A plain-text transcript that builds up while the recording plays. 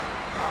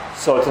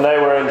So tonight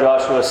we're in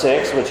Joshua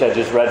 6, which I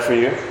just read for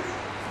you.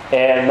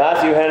 And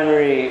Matthew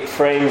Henry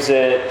frames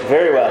it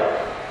very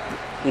well.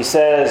 He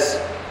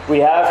says, we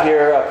have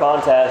here a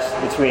contest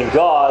between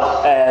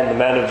God and the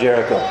men of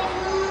Jericho.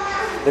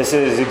 This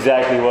is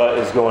exactly what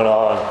is going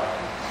on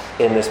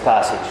in this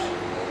passage.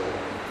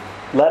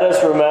 Let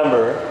us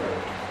remember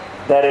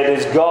that it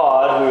is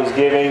God who is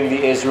giving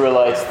the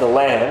Israelites the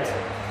land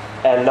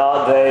and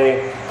not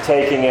they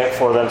taking it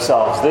for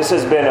themselves. This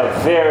has been a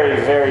very,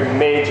 very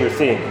major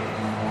theme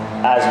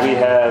as we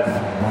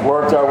have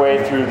worked our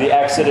way through the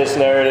Exodus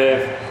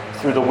narrative,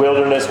 through the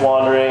wilderness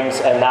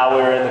wanderings, and now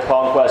we're in the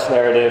conquest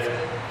narrative.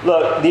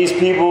 Look, these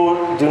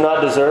people do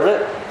not deserve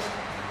it.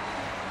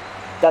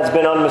 That's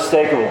been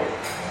unmistakable.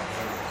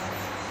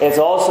 It's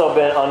also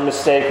been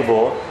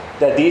unmistakable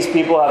that these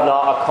people have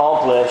not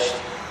accomplished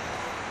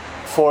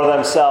for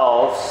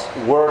themselves,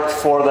 worked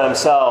for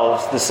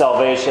themselves, the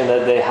salvation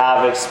that they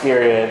have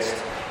experienced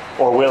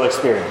or will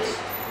experience.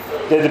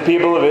 Did the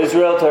people of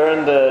Israel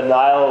turn the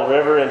Nile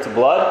River into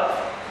blood?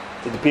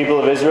 Did the people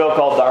of Israel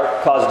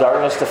cause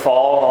darkness to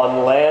fall on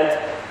the land?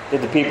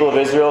 Did the people of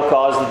Israel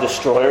cause the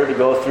destroyer to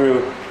go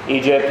through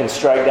Egypt and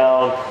strike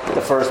down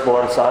the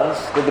firstborn sons?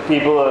 Did the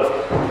people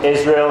of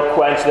Israel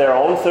quench their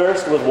own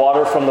thirst with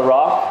water from the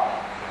rock?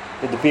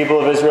 Did the people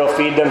of Israel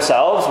feed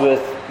themselves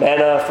with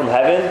manna from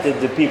heaven?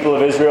 Did the people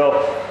of Israel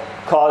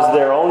cause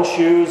their own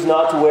shoes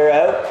not to wear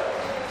out?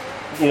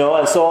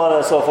 And so on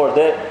and so forth.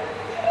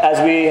 As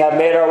we have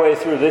made our way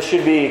through, this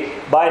should be,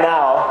 by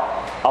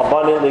now,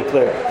 abundantly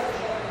clear.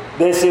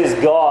 This is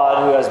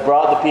God who has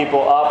brought the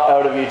people up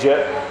out of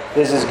Egypt.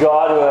 This is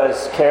God who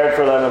has cared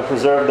for them and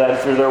preserved them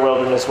through their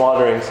wilderness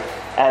wanderings.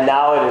 And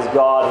now it is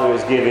God who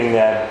is giving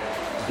them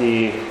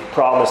the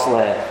promised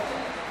land.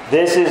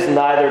 This is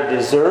neither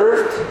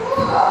deserved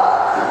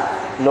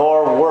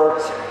nor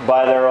worked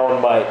by their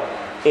own might.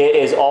 It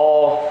is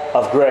all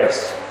of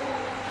grace.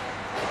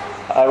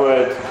 I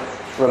would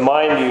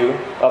remind you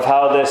of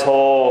how this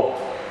whole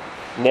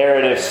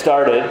narrative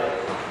started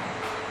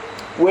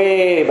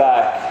way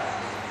back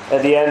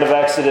at the end of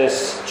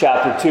Exodus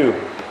chapter 2.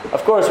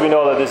 Of course, we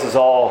know that this is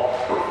all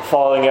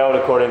falling out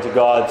according to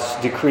God's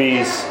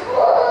decrees.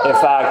 In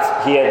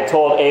fact, He had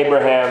told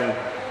Abraham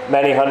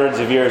many hundreds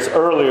of years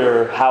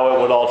earlier how it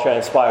would all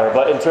transpire.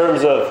 But in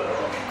terms of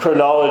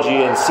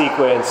chronology and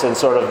sequence and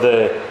sort of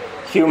the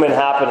human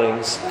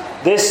happenings,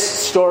 this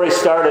story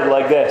started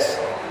like this.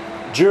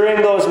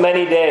 During those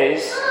many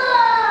days,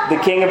 the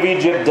king of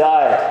Egypt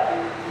died,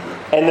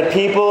 and the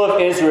people of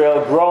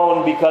Israel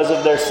groaned because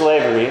of their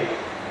slavery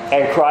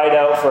and cried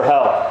out for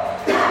help.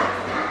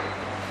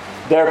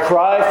 Their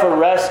cry for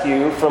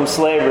rescue from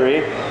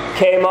slavery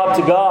came up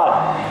to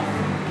God,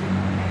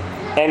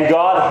 and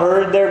God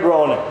heard their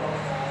groaning.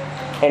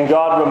 And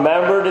God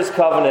remembered His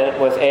covenant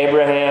with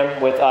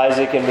Abraham, with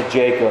Isaac, and with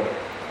Jacob.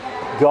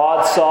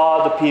 God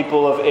saw the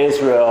people of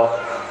Israel,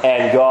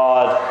 and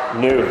God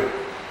knew.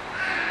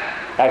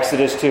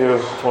 Exodus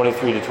 2,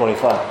 23 to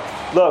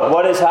 25. Look,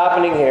 what is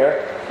happening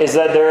here is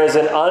that there is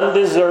an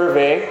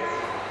undeserving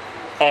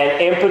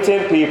and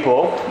impotent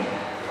people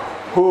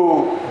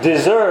who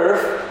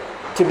deserve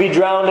to be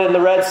drowned in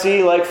the Red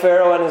Sea like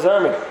Pharaoh and his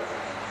army.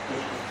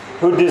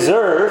 Who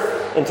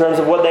deserve, in terms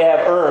of what they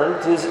have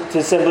earned,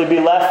 to simply be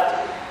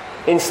left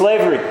in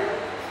slavery.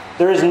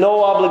 There is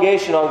no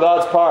obligation on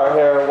God's part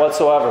here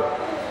whatsoever.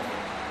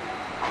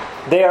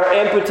 They are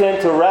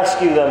impotent to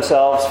rescue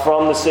themselves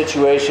from the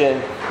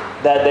situation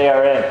that they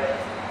are in.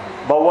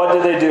 But what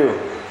do?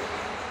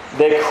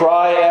 They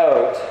cry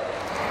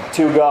out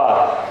to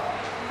God.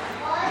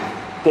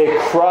 They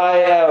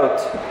cry out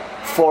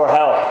for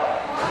help,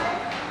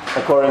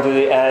 according to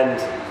the end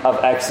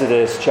of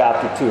Exodus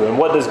chapter 2. And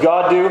what does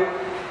God do?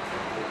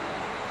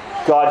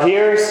 God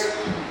hears,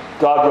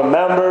 God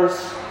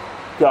remembers,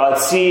 God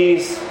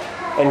sees,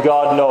 and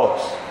God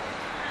knows.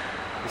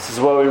 This is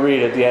what we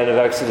read at the end of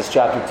Exodus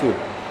chapter 2.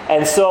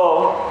 And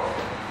so,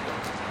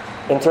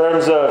 in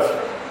terms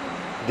of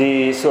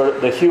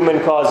the human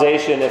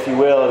causation, if you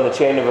will, in the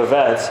chain of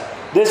events,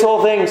 this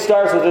whole thing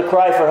starts with a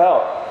cry for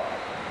help.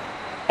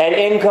 And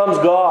in comes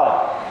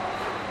God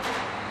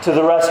to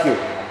the rescue,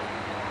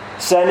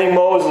 sending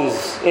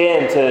Moses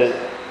in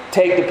to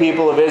take the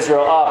people of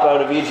Israel up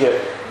out of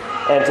Egypt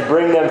and to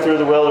bring them through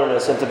the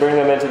wilderness and to bring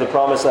them into the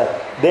promised land.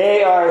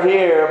 They are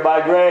here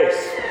by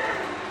grace.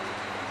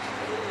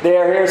 They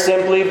are here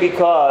simply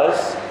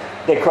because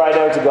they cried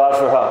out to God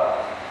for help.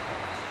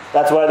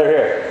 That's why they're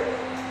here.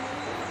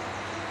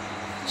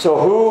 So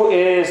who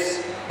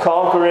is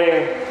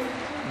conquering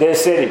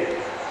this city?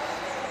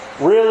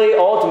 Really,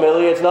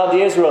 ultimately, it's not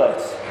the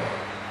Israelites.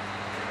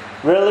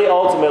 Really,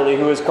 ultimately,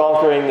 who is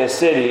conquering this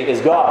city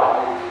is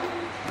God.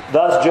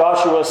 Thus,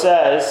 Joshua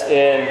says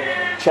in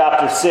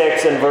chapter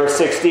 6 and verse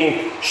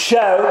 16,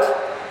 "Shout,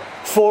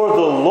 for the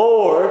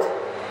Lord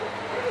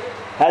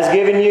has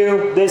given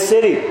you this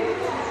city."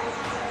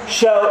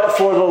 Shout,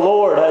 for the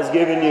Lord has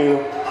given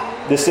you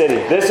the city.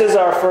 This is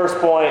our first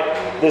point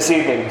this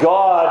evening.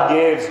 God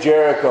gives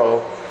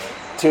Jericho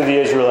to the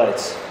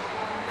Israelites.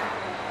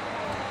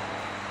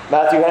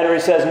 Matthew Henry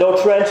says,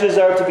 no trenches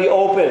are to be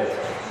opened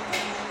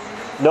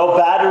no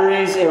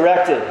batteries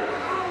erected,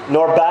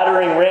 nor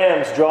battering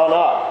rams drawn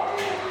up,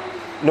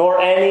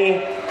 nor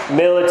any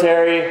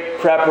military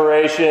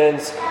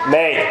preparations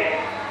made.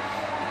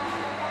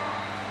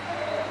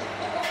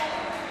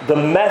 The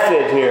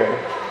method here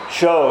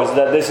shows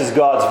that this is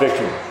God's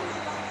victory.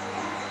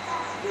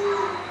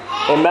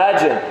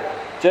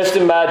 Just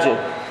imagine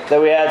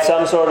that we had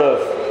some sort of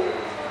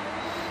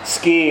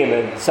scheme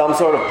and some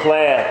sort of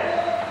plan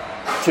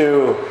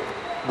to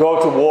go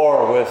to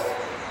war with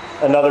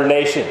another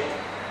nation.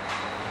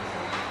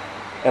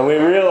 And we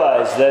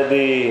realize that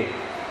the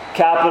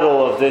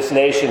capital of this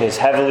nation is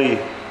heavily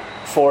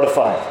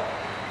fortified.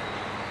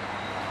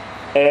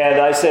 And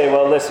I say,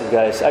 well, listen,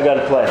 guys, I got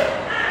a plan.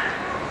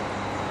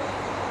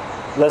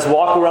 Let's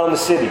walk around the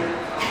city.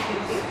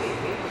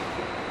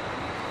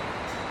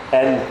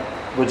 And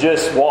we'll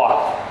just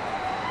walk.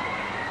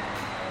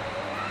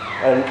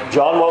 And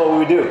John, what will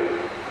we do?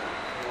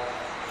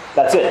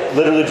 That's it.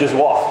 Literally just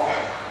walk.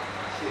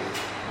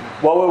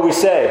 What will we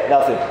say?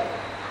 Nothing.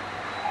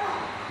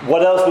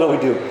 What else will we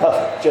do?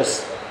 Nothing.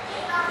 Just,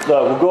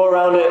 look, we'll go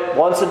around it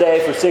once a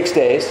day for 6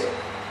 days.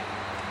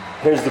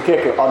 Here's the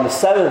kicker. On the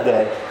 7th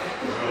day,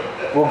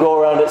 we'll go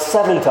around it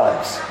 7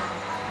 times.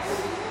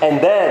 And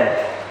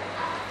then,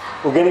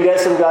 we're going to get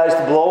some guys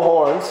to blow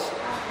horns.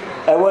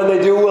 And when they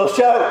do, we'll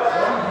shout.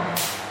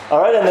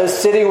 Alright? And this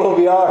city will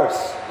be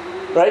ours.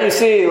 Right? You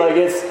see, like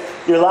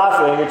you're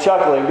laughing, you're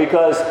chuckling,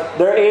 because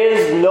there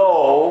is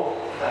no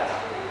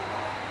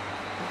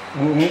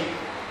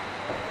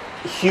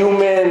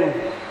human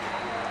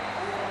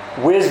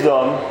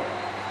wisdom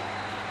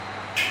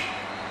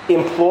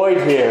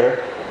employed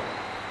here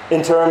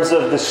in terms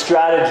of the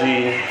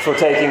strategy for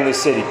taking the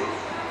city.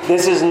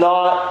 This is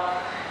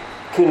not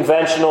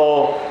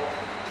conventional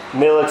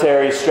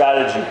military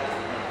strategy.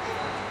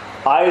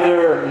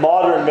 Either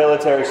modern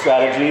military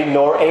strategy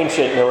nor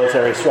ancient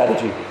military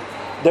strategy.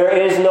 There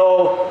is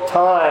no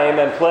time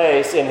and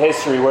place in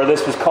history where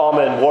this was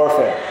common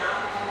warfare.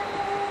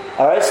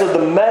 Alright, so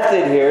the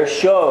method here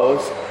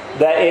shows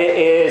that it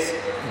is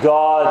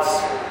God's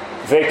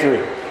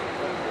victory.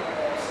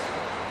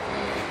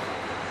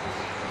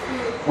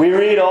 We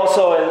read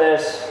also in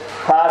this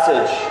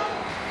passage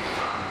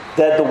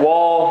that the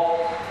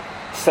wall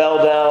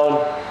fell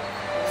down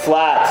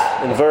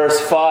flat. In verse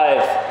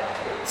 5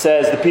 it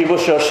says, the people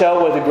shall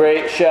shout with a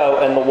great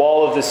shout, and the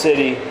wall of the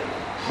city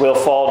will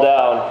fall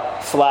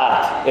down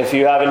flat. If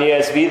you have an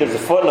ESV, there's a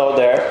footnote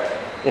there.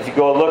 If you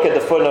go look at the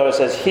footnote, it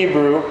says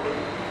Hebrew,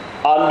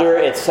 under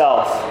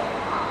itself.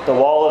 The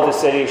wall of the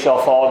city shall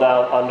fall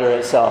down under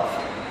itself.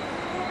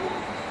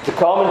 The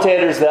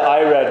commentators that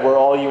I read were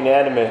all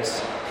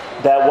unanimous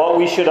that what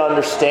we should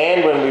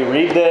understand when we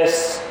read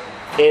this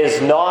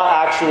is not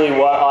actually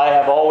what I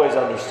have always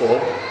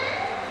understood.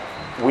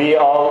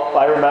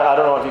 I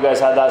don't know if you guys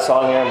had that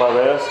song here in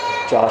Barbados.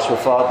 Joshua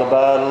fought the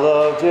battle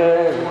of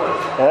Jericho.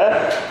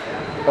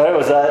 Yeah? Right,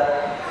 was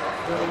that?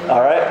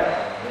 Alright.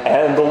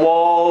 And the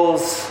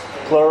walls,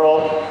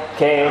 plural,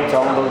 came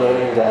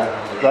tumbling down.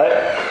 Right?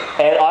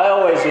 And I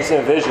always just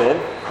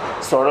envision,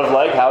 sort of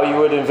like how you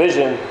would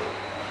envision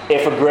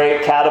if a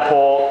great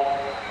catapult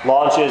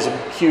launches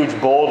a huge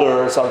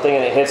boulder or something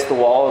and it hits the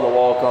wall and the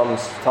wall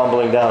comes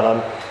tumbling down.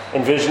 I'm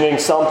envisioning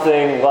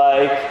something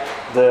like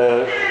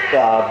the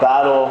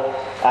battle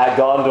at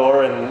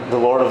Gondor in The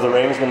Lord of the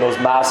Rings when those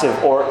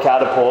massive orc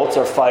catapults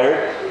are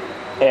fired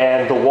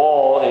and the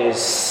wall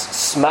is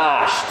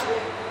smashed.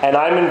 And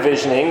I'm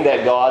envisioning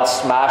that God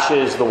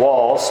smashes the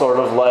wall sort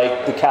of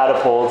like the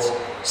catapults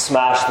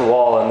smash the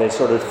wall and they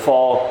sort of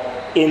fall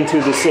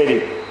into the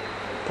city.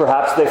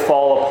 Perhaps they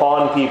fall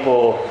upon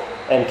people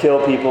and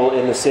kill people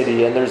in the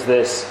city, and there's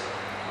this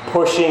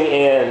pushing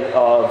in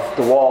of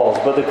the walls.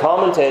 But the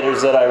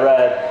commentators that I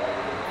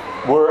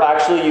read were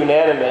actually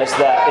unanimous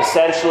that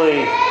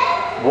essentially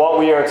what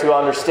we are to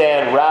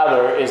understand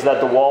rather is that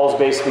the walls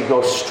basically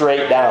go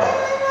straight down.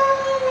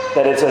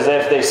 That it's as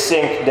if they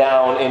sink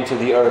down into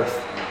the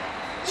earth.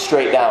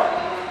 Straight down.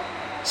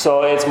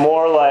 So it's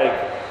more like,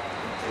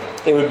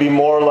 it would be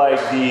more like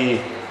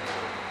the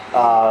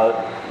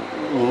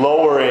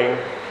lowering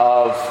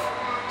of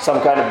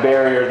some kind of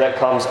barrier that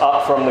comes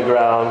up from the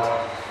ground,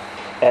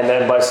 and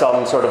then by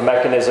some sort of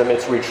mechanism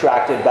it's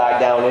retracted back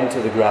down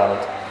into the ground.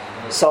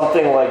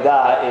 Something like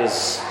that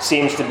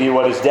seems to be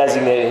what is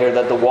designated here,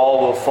 that the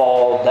wall will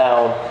fall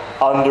down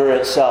under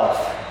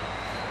itself.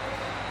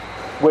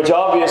 Which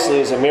obviously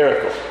is a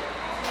miracle.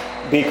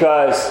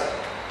 Because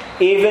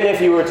even if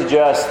you were to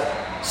just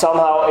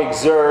somehow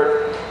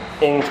exert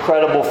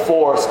incredible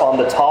force on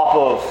the top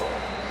of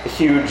a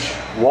huge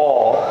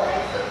wall,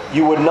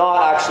 you would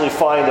not actually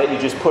find that you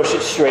just push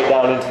it straight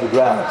down into the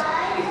ground.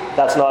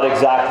 That's not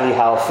exactly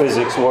how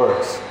physics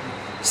works.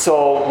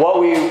 So what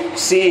we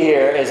see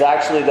here is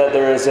actually that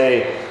there is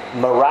a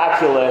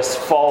miraculous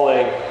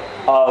falling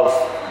of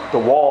the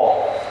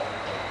wall.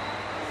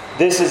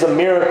 This is a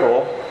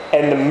miracle,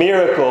 and the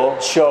miracle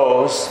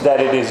shows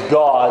that it is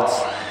God's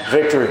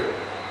victory.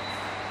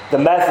 The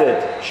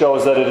method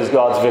shows that it is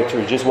God's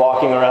victory, just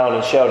walking around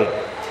and shouting.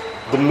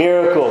 The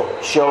miracle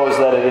shows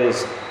that it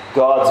is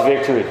God's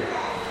victory.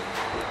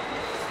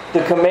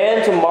 the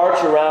command to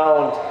march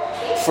around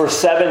for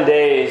 7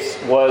 days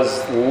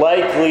was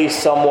likely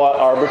somewhat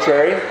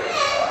arbitrary,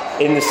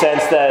 in the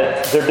sense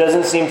that there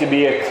doesn't seem to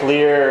be a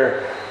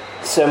clear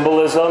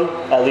symbolism,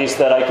 at least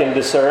that I can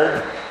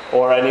discern,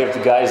 or any of the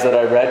guys that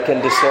I read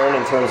can discern,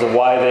 in terms of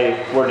why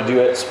they were to do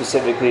it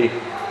specifically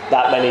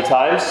that many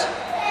times.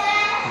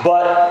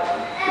 But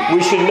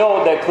we should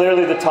note that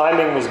clearly the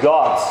timing was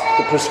God's.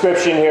 The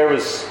prescription here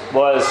was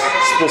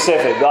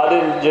specific. God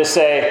didn't just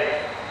say,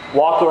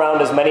 walk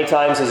around as many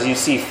times as you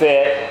see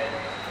fit,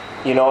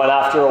 and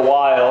after a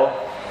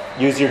while,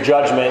 use your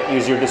judgment,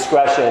 use your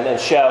discretion, and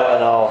shout,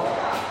 and I'll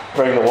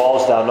bring the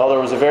walls down. No, there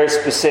was a very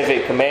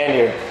specific command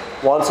here.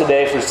 Once a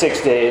day for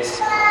 6 days,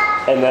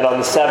 and then on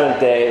the 7th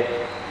day,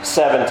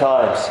 7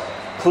 times.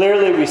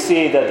 Clearly we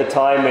see that the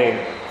timing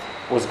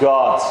was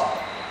God's.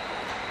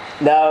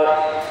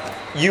 Now,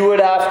 you would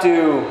have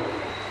to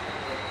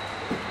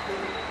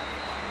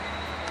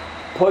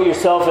put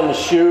yourself in the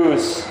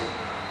shoes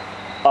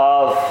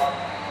of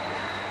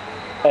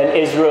an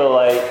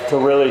Israelite to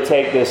really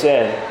take this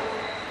in.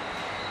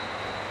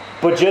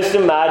 But just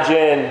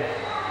imagine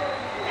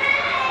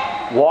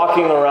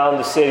walking around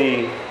the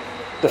city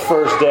the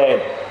first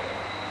day,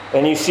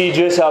 and you see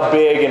just how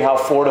big and how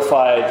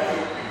fortified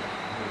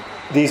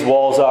these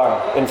walls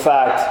are. In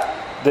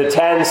fact, the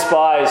 10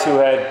 spies who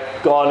had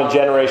gone a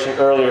generation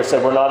earlier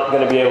said, we're not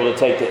going to be able to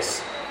take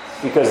this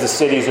because the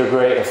cities are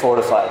great and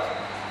fortified.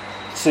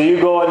 So you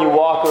go and you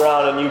walk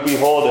around and you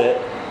behold it,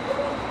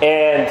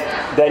 and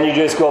then you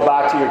just go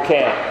back to your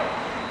camp.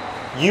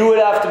 You would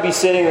have to be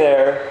sitting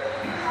there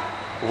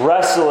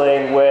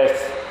wrestling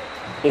with,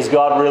 is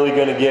God really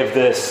going to give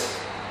this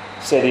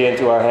city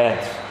into our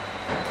hands?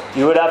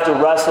 You would have to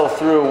wrestle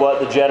through what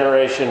the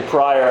generation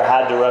prior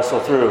had to wrestle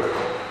through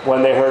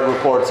when they heard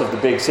reports of the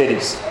big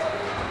cities.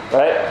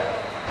 Right?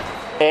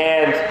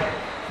 And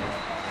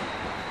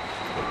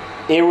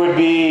it would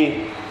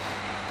be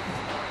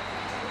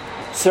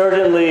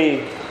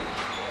certainly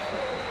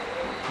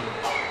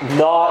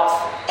not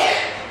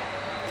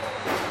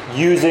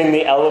using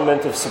the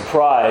element of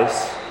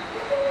surprise,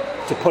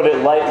 to put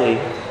it lightly,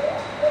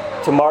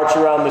 to march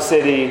around the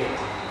city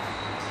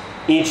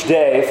each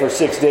day for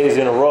 6 days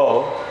in a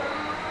row,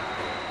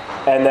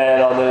 and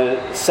then on the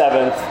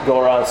 7th go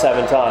around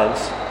 7 times.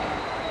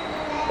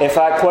 In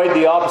fact, quite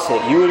the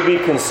opposite. You would be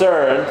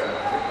concerned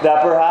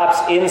that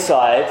perhaps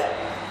inside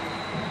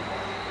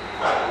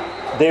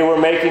they were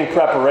making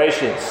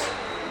preparations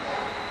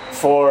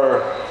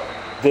for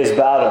this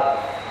battle.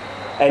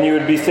 And you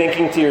would be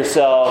thinking to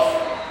yourself,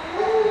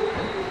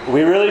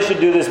 we really should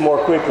do this more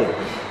quickly.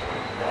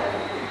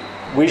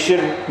 We should,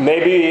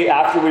 maybe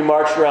after we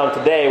marched around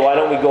today, why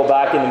don't we go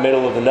back in the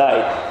middle of the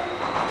night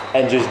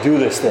and just do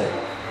this thing?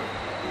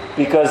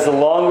 Because the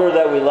longer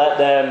that we let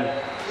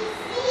them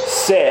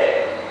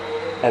sit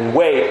and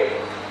wait,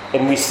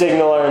 and we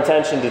signal our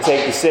intention to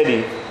take the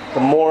city, the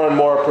more and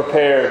more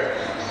prepared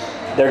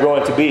they're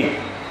going to be.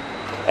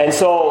 And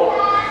so,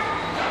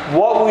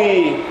 what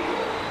we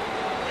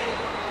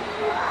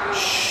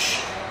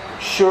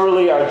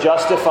surely are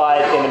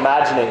justified in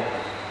imagining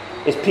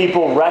is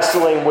people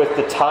wrestling with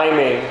the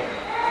timing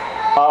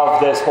of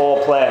this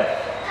whole plan.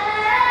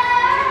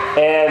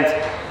 And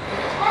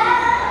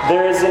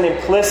there is an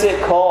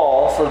implicit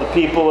call for the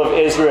people of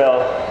Israel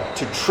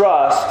to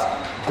trust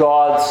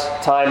God's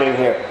timing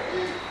here.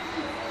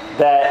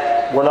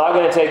 That we're not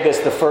going to take this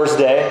the first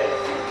day.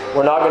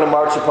 We're not going to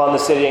march upon the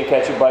city and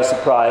catch it by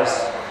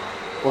surprise.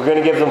 We're going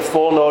to give them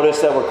full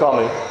notice that we're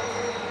coming.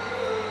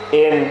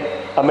 In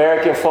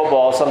American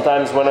football,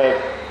 sometimes when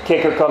a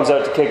kicker comes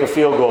out to kick a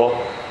field goal,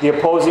 the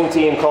opposing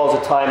team calls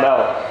a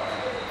timeout.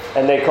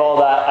 And they call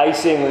that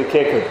icing the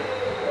kicker.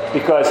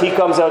 Because he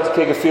comes out to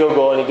kick a field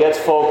goal and he gets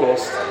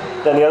focused,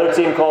 then the other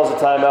team calls a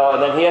timeout,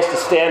 and then he has to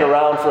stand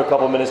around for a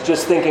couple minutes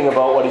just thinking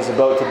about what he's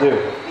about to do.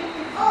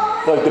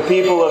 Like the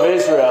people of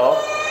Israel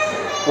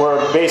were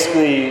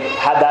basically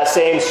had that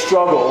same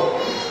struggle,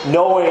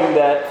 knowing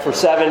that for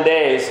 7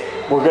 days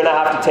we're going to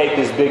have to take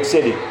this big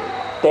city.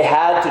 They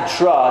had to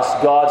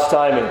trust God's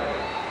timing.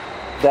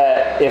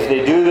 That if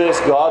they do this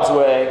God's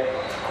way,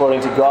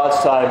 according to God's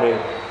timing,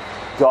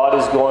 God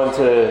is going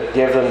to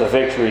give them the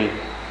victory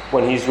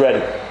when He's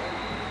ready,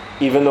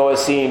 even though it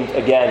seemed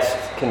against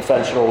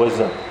conventional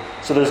wisdom.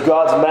 So there's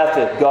God's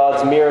method,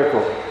 God's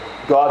miracle,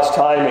 God's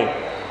timing.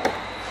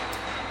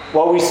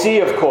 What we see,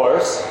 of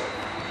course,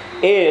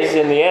 is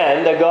in the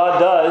end that God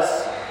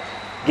does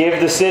give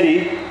the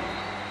city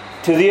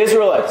to the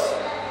Israelites.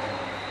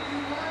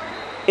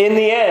 In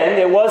the end,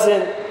 it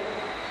wasn't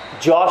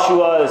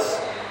Joshua's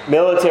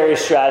military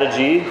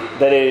strategy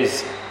that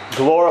is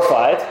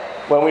glorified.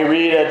 When we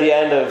read at the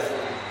end of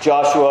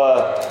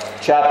Joshua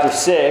chapter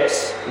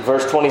 6,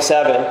 verse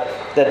 27,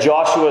 that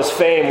Joshua's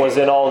fame was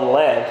in all the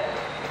land.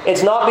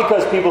 It's not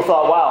because people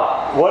thought,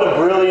 wow, what a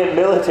brilliant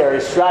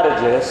military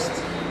strategist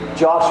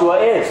Joshua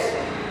is.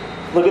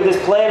 Look at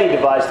this plan he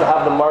devised to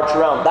have them march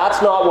around.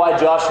 That's not why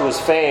Joshua's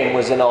fame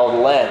was in all the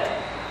land.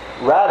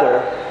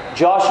 Rather,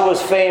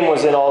 Joshua's fame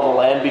was in all the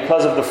land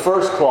because of the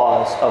first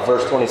clause of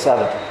verse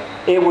 27.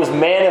 It was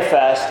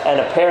manifest and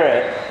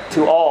apparent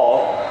to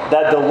all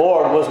that the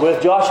Lord was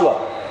with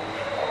Joshua.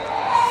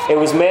 It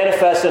was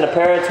manifest and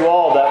apparent to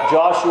all that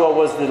Joshua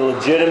was the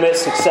legitimate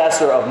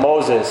successor of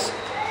Moses,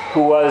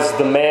 who was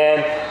the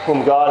man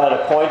whom God had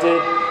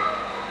appointed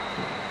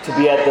to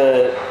be at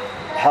the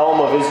helm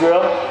of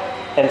Israel,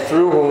 and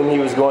through whom he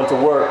was going to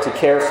work to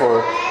care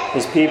for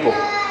his people.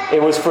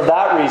 It was for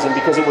that reason,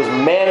 because it was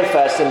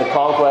manifest in the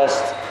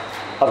conquest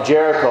of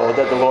Jericho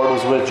that the Lord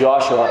was with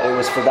Joshua. It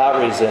was for that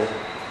reason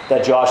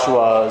that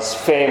Joshua's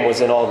fame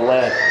was in all the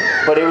land.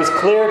 But it was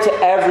clear to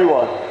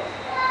everyone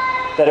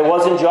that it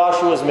wasn't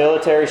Joshua's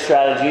military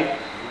strategy,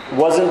 it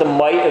wasn't the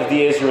might of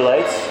the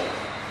Israelites,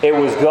 it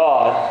was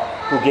God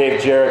who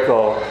gave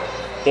Jericho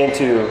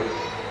into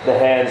the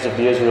hands of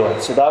the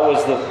Israelites. So that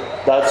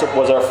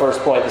was our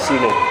first point this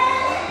evening.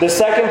 The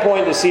second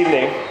point this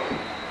evening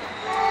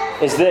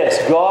is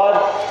this: God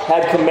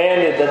had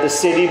commanded that the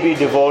city be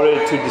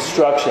devoted to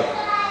destruction.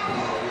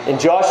 In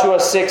Joshua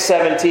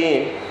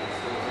 6:17,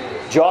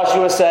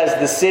 Joshua says,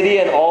 "The city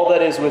and all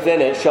that is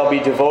within it shall be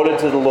devoted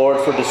to the Lord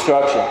for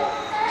destruction.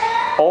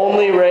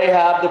 Only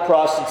Rahab the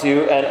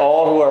prostitute and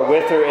all who are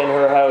with her in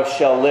her house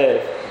shall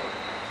live,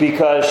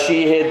 because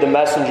she hid the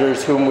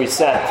messengers whom we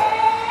sent."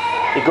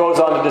 It goes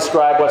on to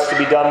describe what's to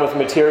be done with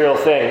material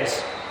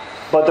things.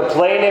 But the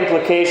plain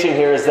implication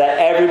here is that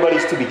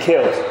everybody's to be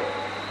killed.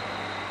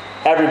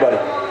 Everybody.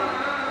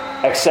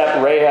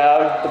 Except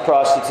Rahab the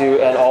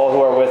prostitute and all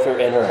who are with her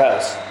in her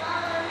house.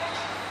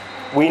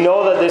 We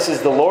know that this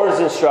is the Lord's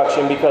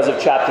instruction because of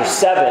chapter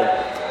 7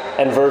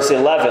 and verse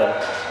 11,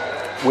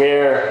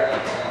 where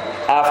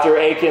after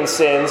Achan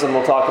sins, and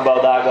we'll talk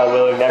about that, God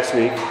willing, next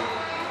week,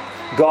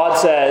 God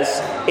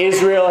says,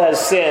 "Israel has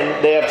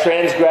sinned. They have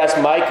transgressed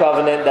my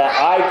covenant that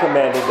I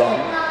commanded them.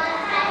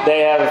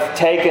 They have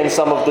taken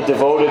some of the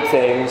devoted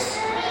things,"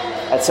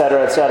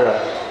 etc., etc.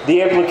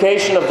 The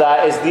implication of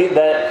that is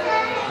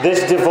that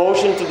this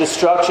devotion to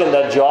destruction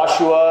that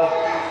Joshua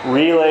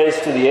relays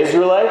to the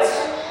Israelites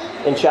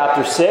in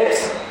chapter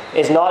 6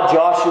 is not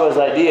Joshua's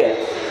idea,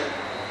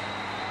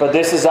 but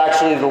this is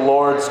actually the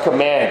Lord's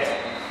command.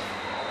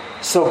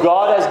 So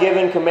God has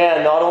given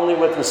command not only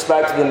with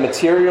respect to the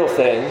material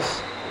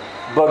things,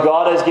 but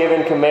God has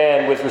given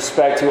command with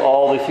respect to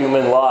all the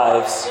human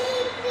lives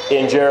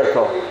in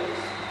Jericho.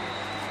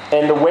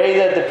 And the way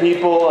that the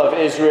people of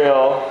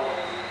Israel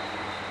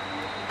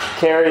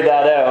carry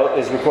that out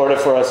is recorded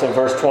for us in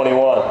verse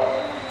 21.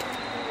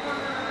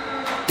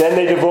 "Then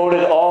they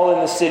devoted all in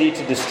the city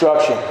to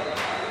destruction,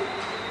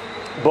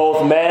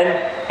 both men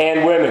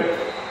and women,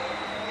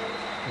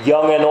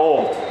 young and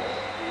old,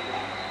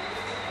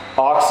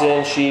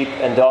 oxen, sheep,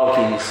 and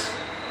donkeys,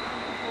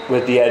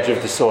 with the edge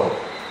of the sword."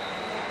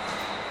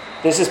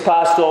 This is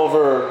passed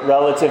over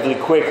relatively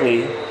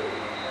quickly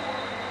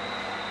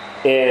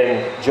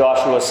in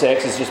Joshua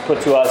 6. It's just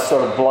put to us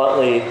sort of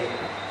bluntly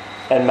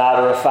and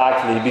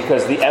matter-of-factly,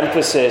 because the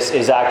emphasis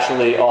is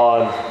actually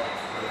on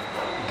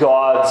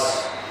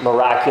God's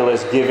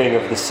miraculous giving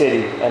of the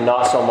city and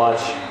not so much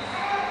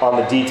on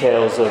the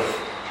details of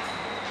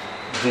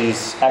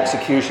these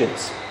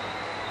executions.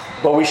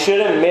 But we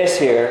shouldn't miss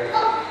here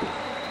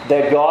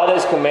that God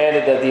has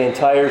commanded that the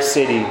entire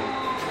city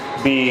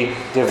be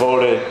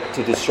devoted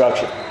to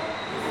destruction.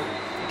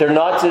 They're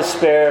not to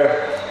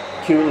spare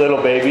cute little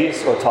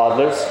babies or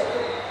toddlers.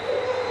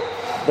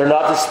 They're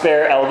not to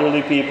spare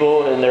elderly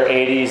people in their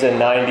 80s and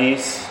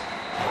 90s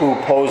who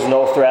pose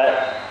no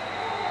threat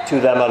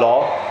to them at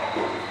all.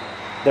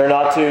 They're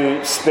not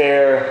to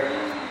spare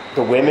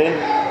the women.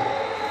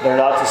 They're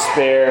not to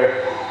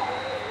spare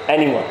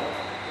anyone.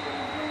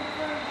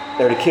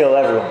 They're to kill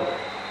everyone.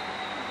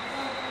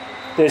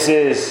 This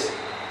is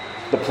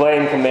the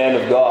plain command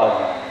of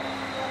God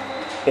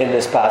in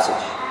this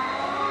passage.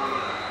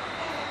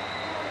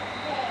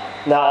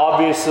 Now,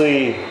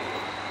 obviously,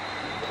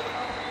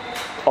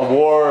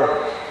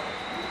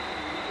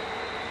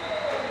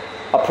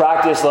 a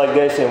practice like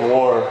this in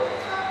war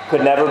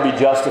could never be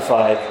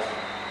justified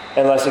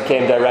unless it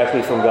came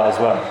directly from God's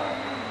mouth.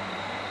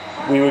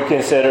 We would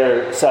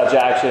consider such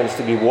actions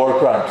to be war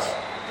crimes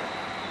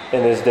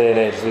in this day and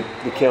age,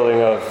 the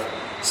killing of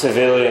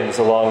civilians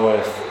along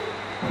with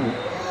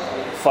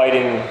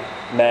fighting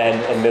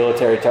men and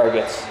military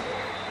targets.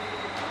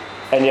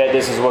 And yet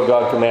this is what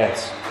God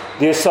commands.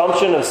 The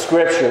assumption of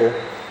Scripture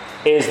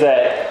is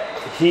that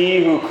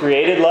He who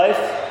created life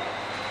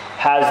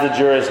has the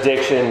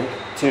jurisdiction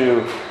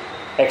to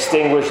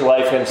extinguish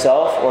life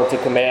Himself or to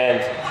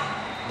command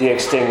the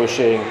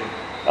extinguishing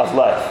of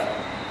life.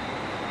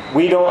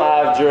 We don't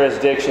have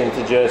jurisdiction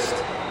to just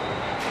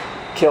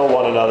kill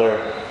one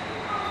another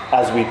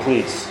as we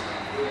please.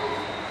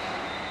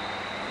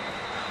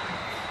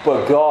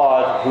 But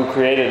God, who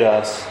created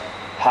us,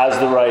 has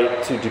the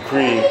right to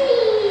decree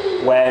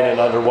when and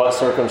under what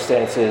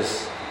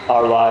circumstances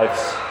our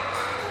lives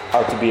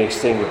are to be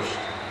extinguished.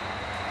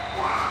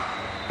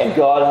 And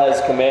God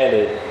has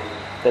commanded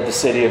that the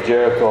city of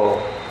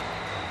Jericho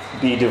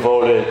be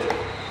devoted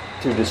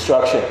to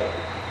destruction.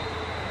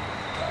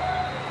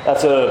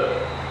 That's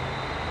a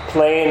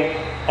plain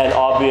and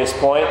obvious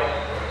point.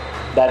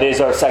 That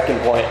is our second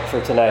point for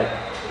tonight.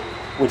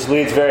 which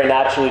leads very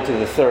naturally to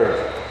the third,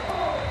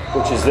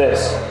 which is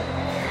this.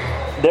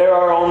 There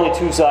are only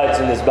two sides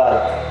in this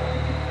battle.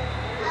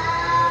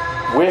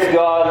 With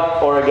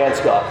God or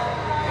against God.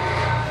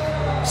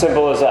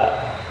 Simple as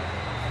that.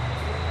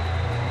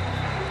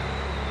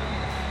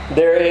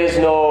 There is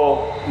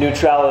no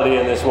neutrality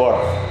in this war.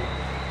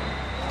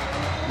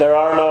 There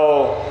are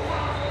no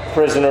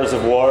prisoners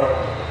of war.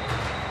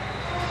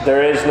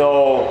 There is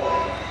no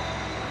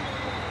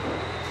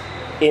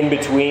in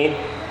between.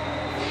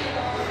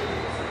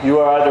 You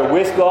are either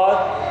with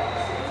God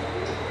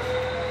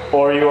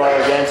or you are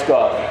against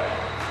God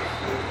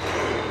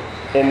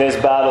in this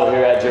battle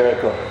here at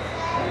Jericho.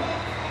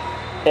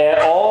 And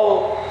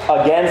all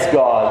against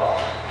God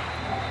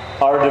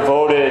are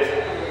devoted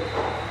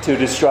to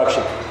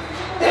destruction.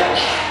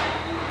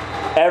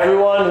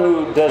 Everyone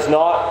who does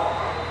not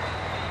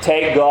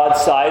take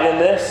God's side in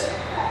this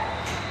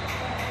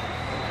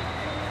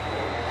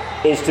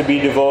is to be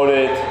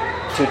devoted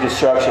to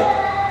destruction.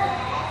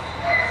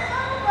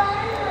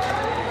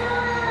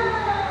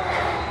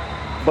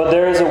 But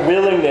there is a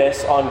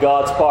willingness on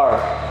God's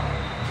part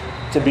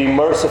to be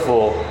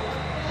merciful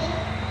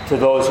to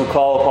those who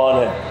call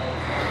upon Him.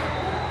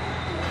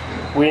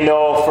 We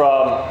know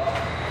from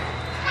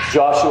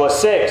Joshua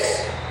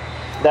 6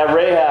 that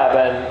Rahab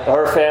and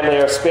her family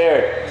are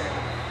spared.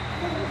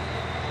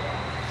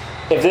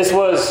 If this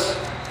was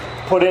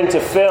put into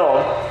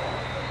film,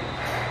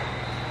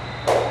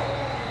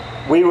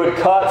 we would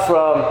cut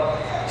from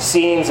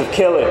scenes of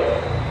killing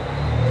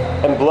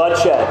and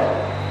bloodshed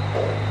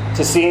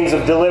to scenes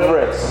of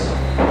deliverance,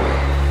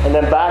 and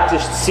then back to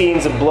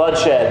scenes of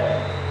bloodshed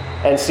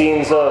and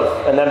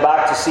then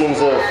back to scenes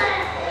of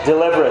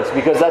deliverance,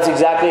 because that's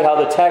exactly how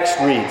the text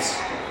reads.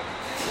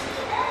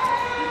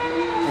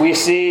 We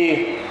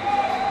see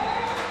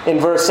in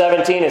verse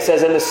 17, it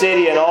says, "And the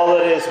city and all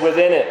that is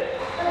within it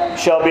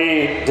shall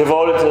be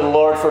devoted to the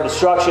Lord for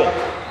destruction.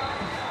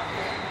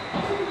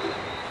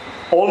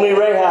 Only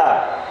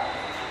Rahab,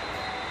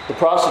 the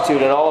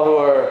prostitute, and all who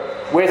are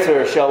with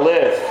her shall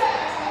live."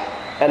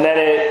 And then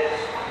it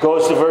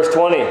goes to verse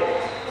 20.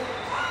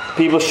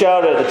 People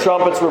shouted, the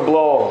trumpets were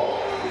blown,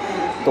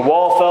 the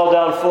wall fell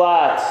down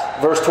flat.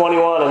 Verse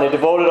 21, and they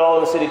devoted all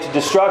of the city to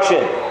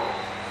destruction.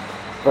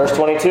 Verse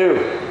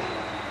 22,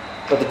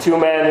 but the two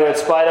men who had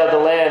spied out the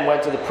land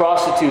went to the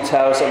prostitute's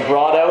house and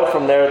brought out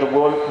from there the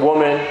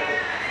woman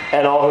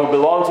and all who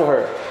belonged to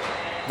her.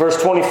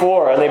 Verse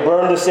 24, and they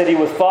burned the city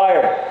with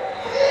fire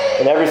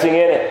and everything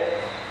in it.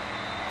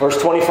 Verse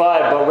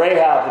 25, but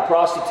Rahab the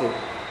prostitute.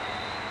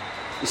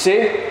 You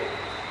see?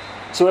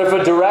 So if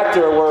a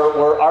director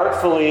were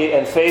artfully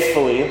and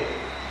faithfully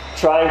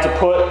trying to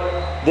put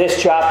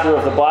this chapter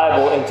of the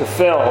Bible into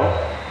film,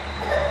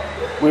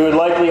 we would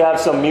likely have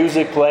some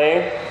music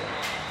playing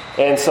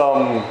and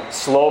some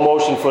slow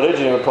motion footage,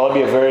 and it would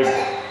probably be a very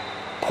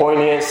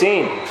poignant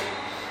scene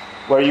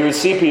where you would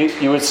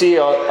see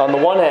on the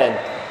one hand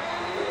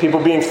people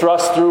being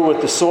thrust through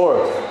with the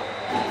sword.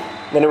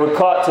 Then it would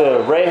cut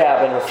to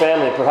Rahab and her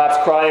family, perhaps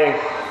crying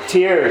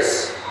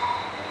tears,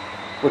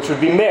 which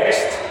would be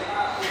mixed.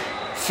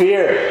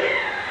 Fear,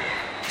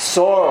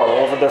 sorrow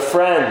over their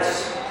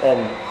friends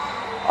and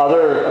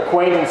other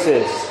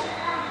acquaintances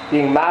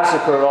being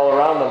massacred all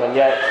around them, and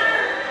yet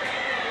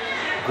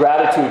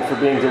gratitude for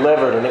being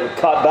delivered. And it would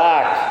cut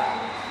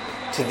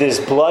back to this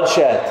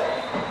bloodshed.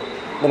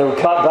 And it would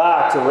cut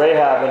back to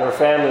Rahab and her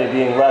family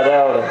being let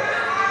out.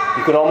 And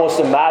you can almost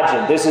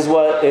imagine, this is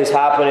what is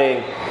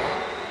happening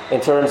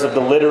in terms of the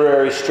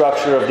literary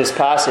structure of this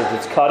passage.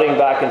 It's cutting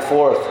back and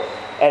forth,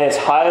 and it's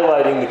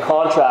highlighting the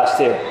contrast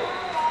here.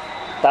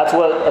 That's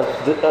what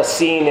a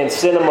scene in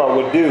cinema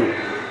would do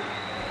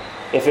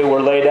if it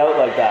were laid out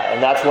like that.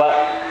 And that's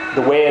what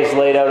the way it's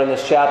laid out in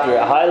this chapter.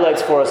 It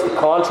highlights for us the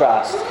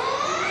contrast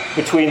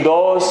between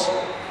those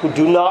who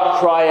do not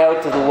cry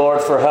out to the Lord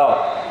for help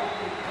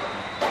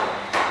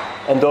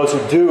and those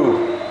who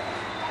do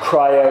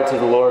cry out to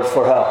the Lord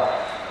for help.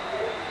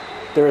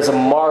 There is a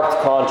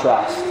marked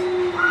contrast.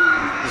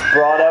 It's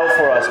brought out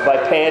for us by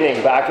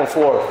panning back and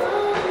forth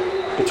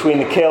between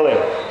the killing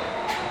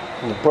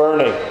and the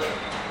burning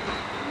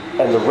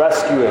and the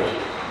rescuing,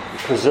 the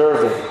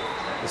preserving,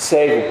 the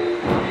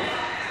saving.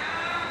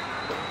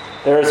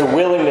 There is a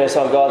willingness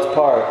on God's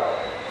part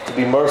to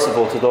be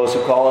merciful to those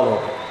who call on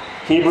Him.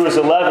 Hebrews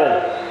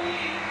 11,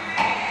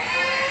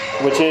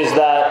 which is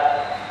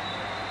that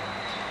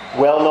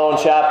well-known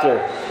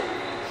chapter.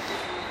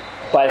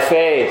 By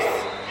faith,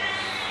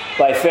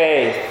 by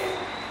faith,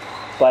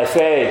 by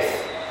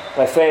faith,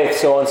 by faith,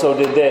 so-and-so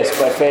did this.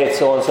 By faith,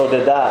 so-and-so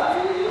did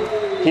that.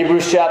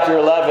 Hebrews chapter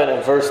 11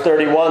 and verse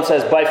 31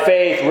 says, by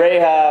faith,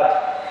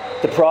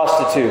 Rahab, the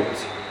prostitute,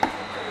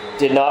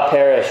 did not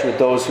perish with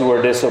those who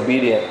were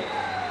disobedient,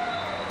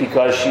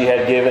 because she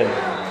had given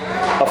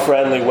a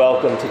friendly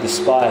welcome to the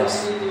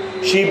spies.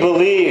 She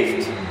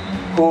believed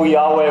who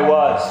Yahweh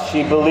was.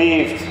 She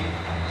believed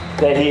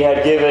that He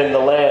had given the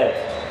land.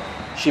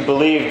 She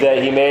believed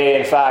that He may,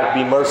 in fact,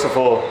 be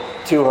merciful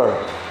to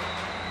her.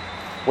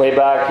 Way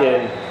back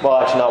in,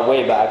 well, actually not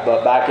way back,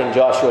 but back in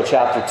Joshua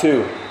chapter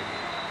 2,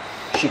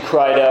 she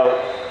cried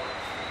out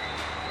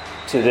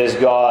to this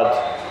God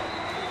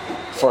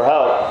for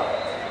help.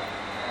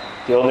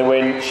 The only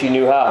way she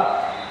knew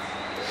how,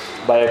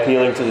 by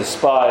appealing to the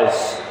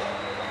spies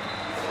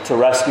to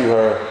rescue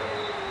her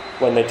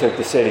when they took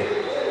the city.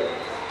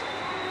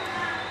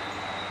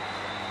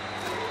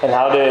 And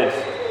how did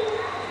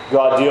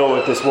God deal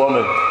with this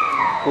woman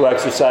who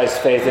exercised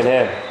faith in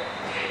Him?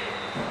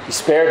 He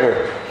spared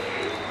her.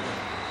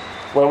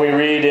 When we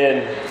read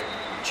in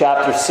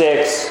chapter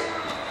 6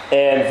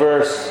 and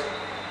verse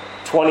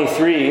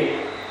 23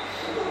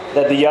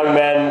 that the young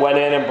men went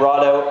in and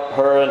brought out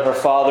her and her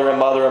father and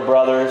mother and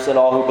brothers and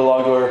all who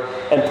belonged to her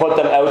and put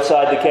them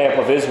outside the camp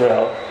of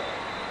Israel,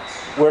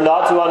 we're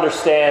not to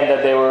understand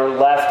that they were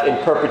left in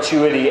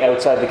perpetuity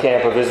outside the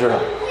camp of Israel.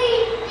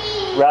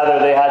 Rather,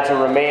 they had to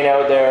remain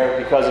out there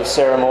because of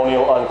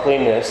ceremonial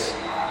uncleanness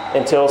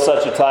until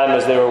such a time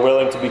as they were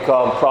willing to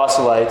become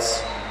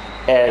proselytes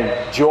and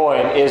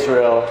join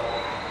Israel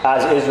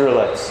as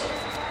Israelites.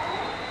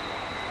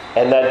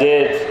 And that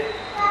did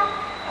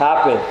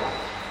happen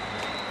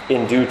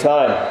in due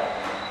time.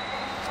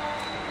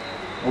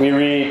 We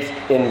read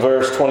in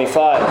verse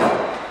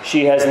 25,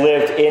 she has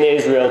lived in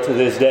Israel to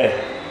this day,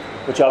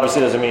 which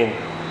obviously doesn't mean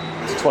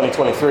it's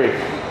 2023,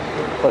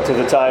 but to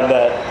the time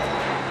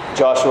that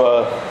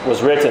Joshua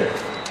was written.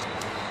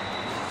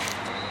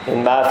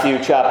 In Matthew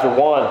chapter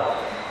 1,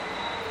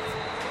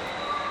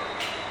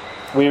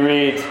 we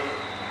read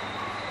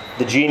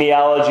the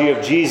genealogy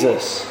of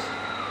Jesus.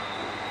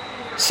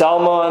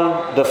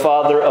 Salmon, the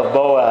father of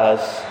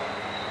Boaz,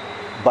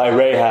 by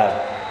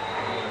Rahab.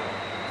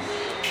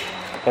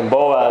 And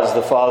Boaz,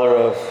 the father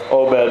of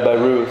Obed, by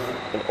Ruth.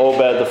 And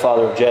Obed, the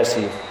father of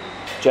Jesse.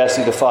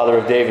 Jesse, the father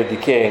of David the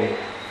king.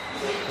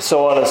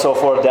 So on and so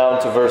forth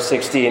down to verse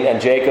 16.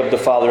 And Jacob, the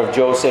father of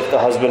Joseph, the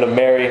husband of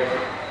Mary,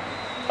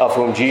 of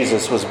whom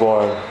Jesus was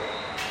born,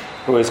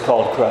 who is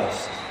called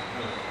Christ.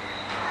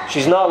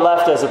 She's not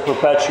left as a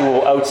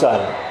perpetual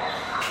outsider,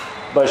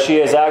 but she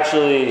is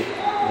actually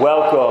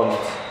welcomed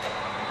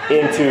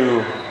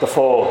into the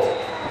fold.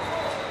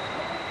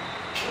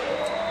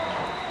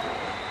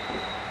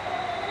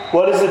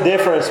 What is the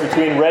difference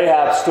between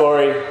Rahab's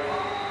story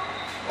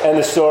and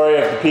the story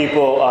of the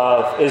people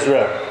of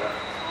Israel?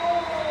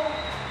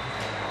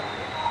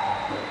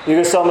 You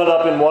can sum it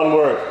up in one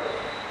word.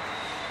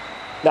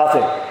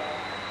 Nothing.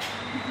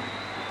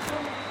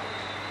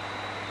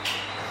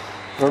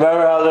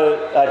 Remember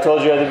how I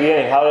told you at the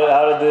beginning,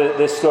 how did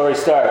this story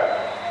start?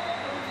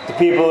 The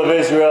people of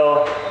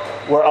Israel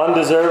were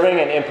undeserving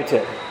and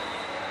impotent.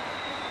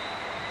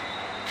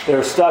 They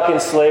were stuck in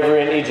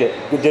slavery in Egypt.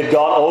 Did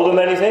God owe them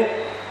anything?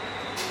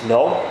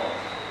 No.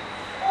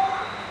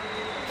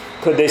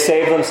 Could they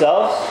save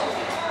themselves?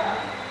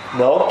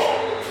 No.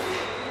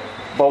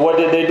 But what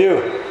did they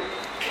do?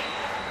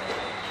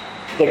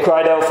 They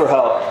cried out for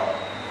help.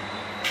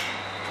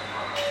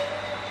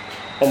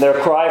 And their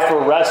cry for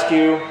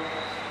rescue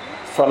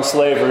from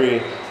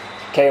slavery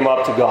came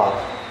up to God.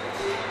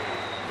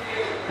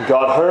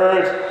 God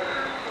heard,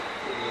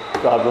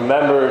 God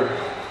remembered,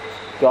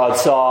 God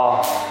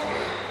saw,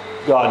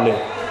 God knew.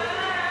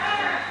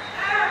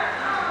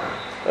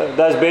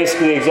 That's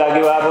basically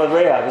exactly what happened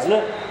with Rahab, isn't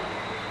it?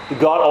 Did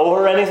God owe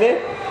her anything?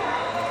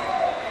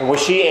 And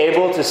was she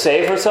able to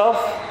save herself?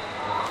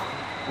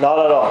 Not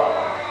at all.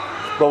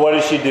 But what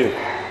did she do?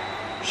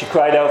 She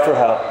cried out for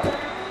help.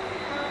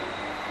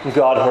 And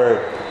God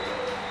heard.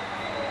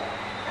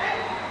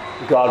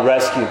 God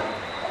rescued.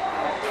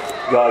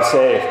 God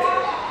saved.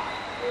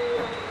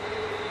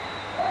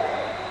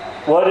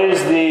 What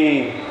is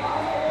the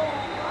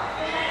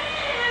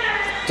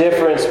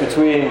difference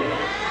between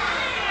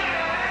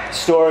the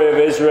story of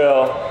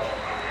Israel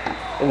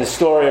and the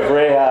story of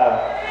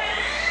Rahab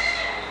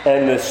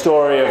and the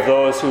story of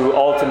those who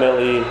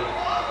ultimately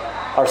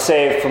are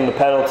saved from the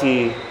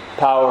penalty,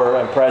 power,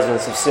 and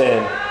presence of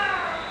sin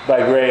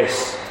by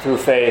grace through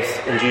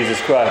faith in Jesus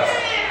Christ?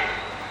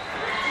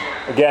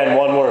 Again,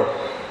 one word.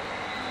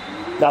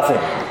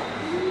 Nothing.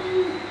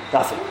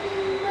 Nothing.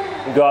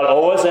 Did God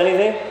owe us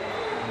anything?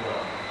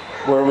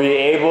 Were we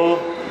able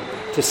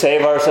to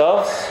save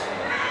ourselves?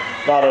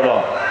 Not at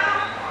all.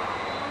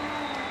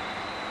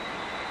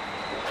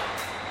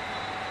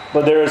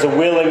 But there is a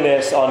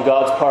willingness on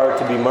God's part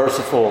to be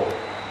merciful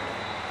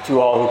to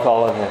all who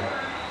call on Him.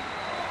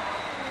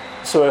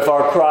 So if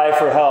our cry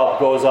for help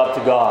goes up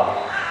to God,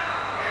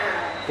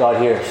 God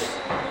hears.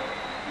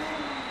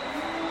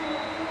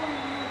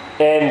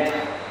 And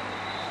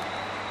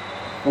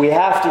we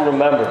have to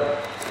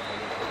remember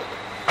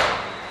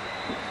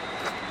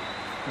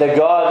that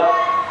God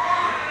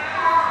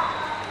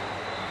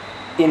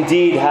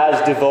indeed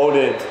has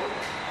devoted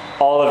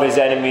all of His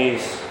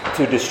enemies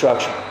to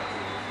destruction.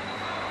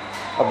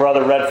 Our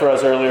brother read for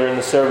us earlier in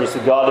the service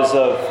that God is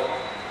of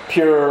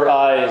purer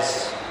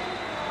eyes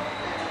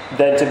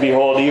than to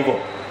behold evil.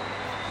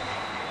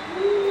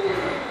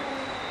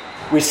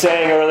 We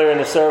sang earlier in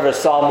the service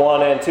Psalm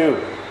 1 and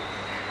 2.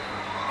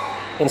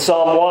 In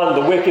Psalm 1,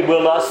 the wicked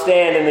will not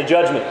stand in the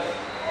judgment.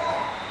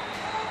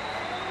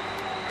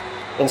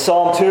 In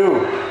Psalm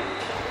 2,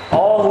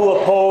 all all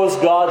who oppose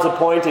God's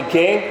appointed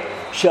king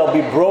shall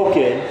be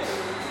broken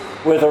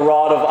with a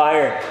rod of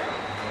iron.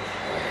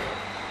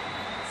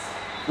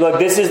 Look,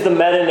 this is the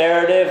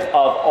meta-narrative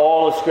of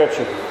all of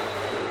Scripture.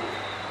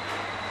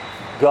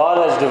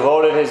 God has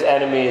devoted his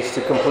enemies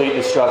to complete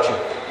destruction.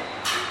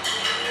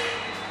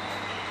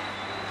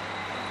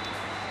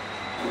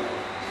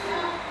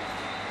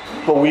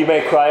 But we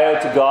may cry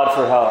out to God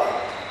for help.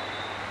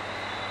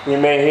 We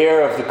may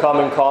hear of the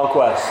coming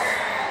conquest.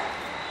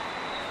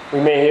 We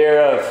may hear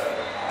of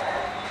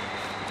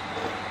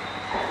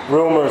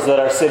rumors that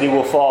our city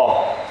will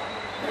fall.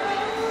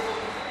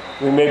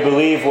 We may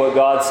believe what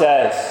God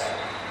says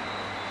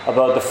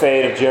about the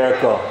fate of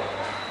Jericho.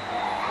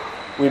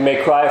 We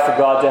may cry for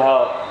God to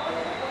help.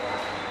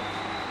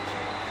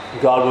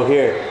 God will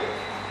hear.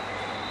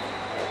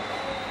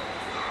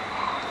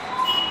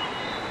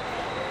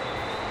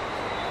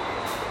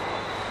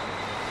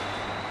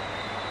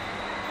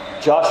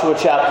 Joshua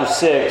chapter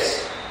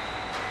 6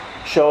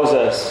 shows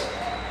us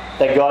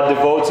that God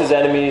devotes his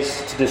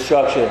enemies to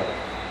destruction,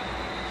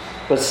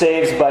 but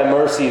saves by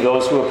mercy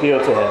those who appeal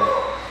to him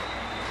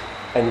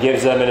and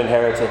gives them an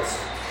inheritance.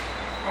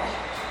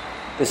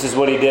 This is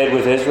what he did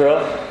with Israel.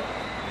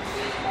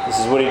 This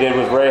is what he did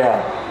with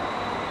Rahab.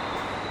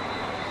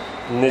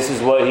 And this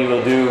is what he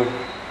will do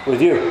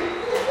with you.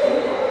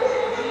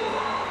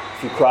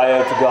 If you cry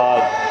out to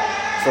God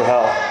for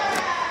help,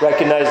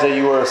 recognize that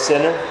you are a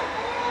sinner,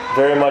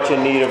 very much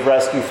in need of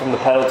rescue from the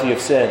penalty of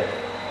sin.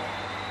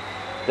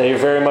 That you're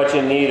very much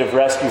in need of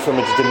rescue from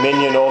its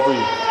dominion over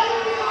you.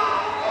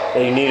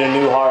 That you need a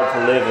new heart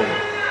to live in,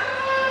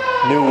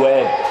 new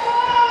way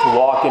to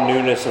walk in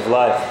newness of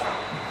life.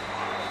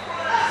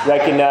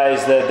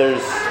 Recognize that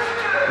there's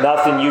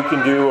nothing you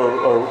can do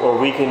or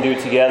we can do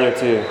together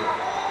to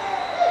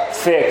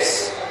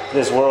fix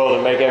this world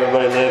and make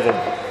everybody live in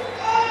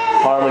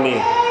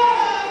harmony,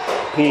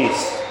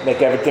 peace,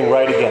 make everything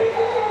right again.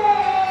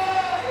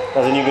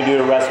 Nothing you can do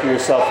to rescue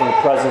yourself from the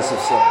presence of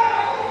sin.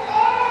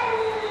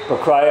 But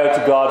cry out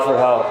to God for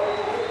help.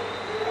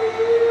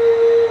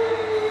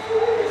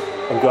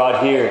 And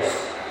God hears.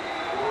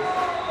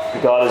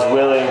 God is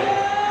willing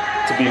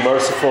to be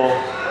merciful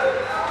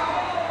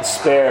and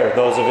spare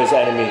those of his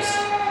enemies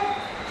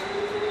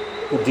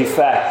who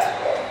defect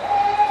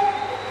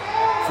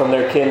from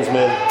their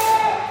kinsmen,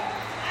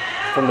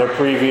 from their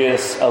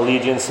previous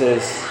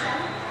allegiances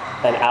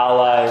and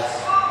allies,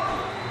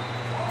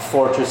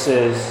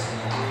 fortresses,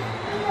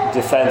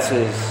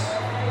 defenses,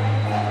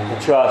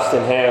 and trust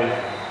in him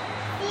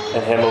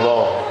and him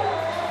alone.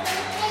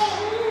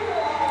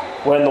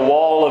 When the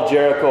wall of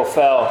Jericho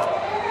fell,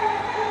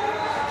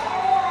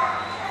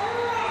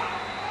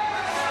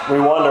 we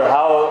wonder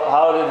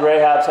how did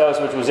Rahab's house,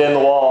 which was in the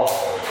wall,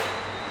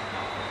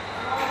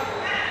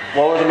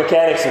 what were the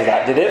mechanics of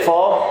that? Did it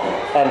fall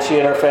and she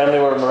and her family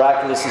were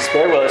miraculously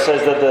spared? Well, it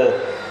says that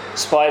the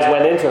spies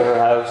went into her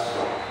house,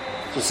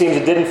 so it seems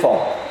it didn't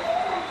fall.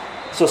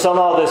 So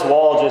somehow this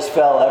wall just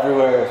fell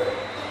everywhere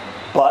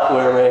but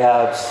where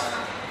Rahab's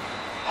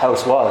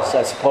house was,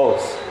 I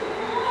suppose.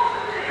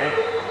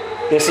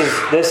 This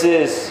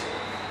is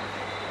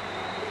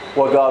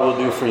what God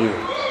will do for you.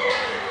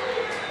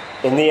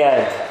 In the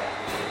end,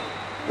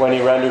 when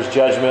he renders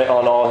judgment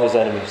on all his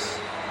enemies.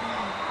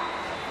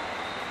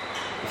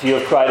 If you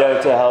have cried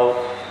out to help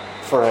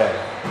for him,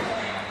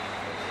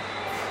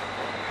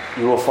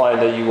 you will find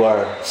that you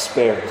are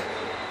spared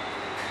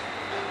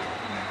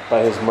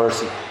by his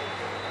mercy.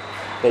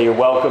 That you're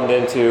welcomed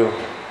into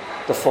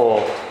the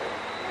fold,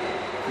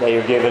 that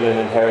you're given an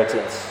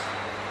inheritance,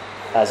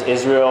 as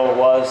Israel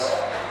was,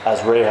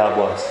 as Rahab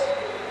was.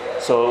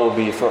 So it will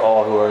be for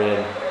all who are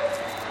in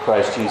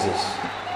Christ Jesus.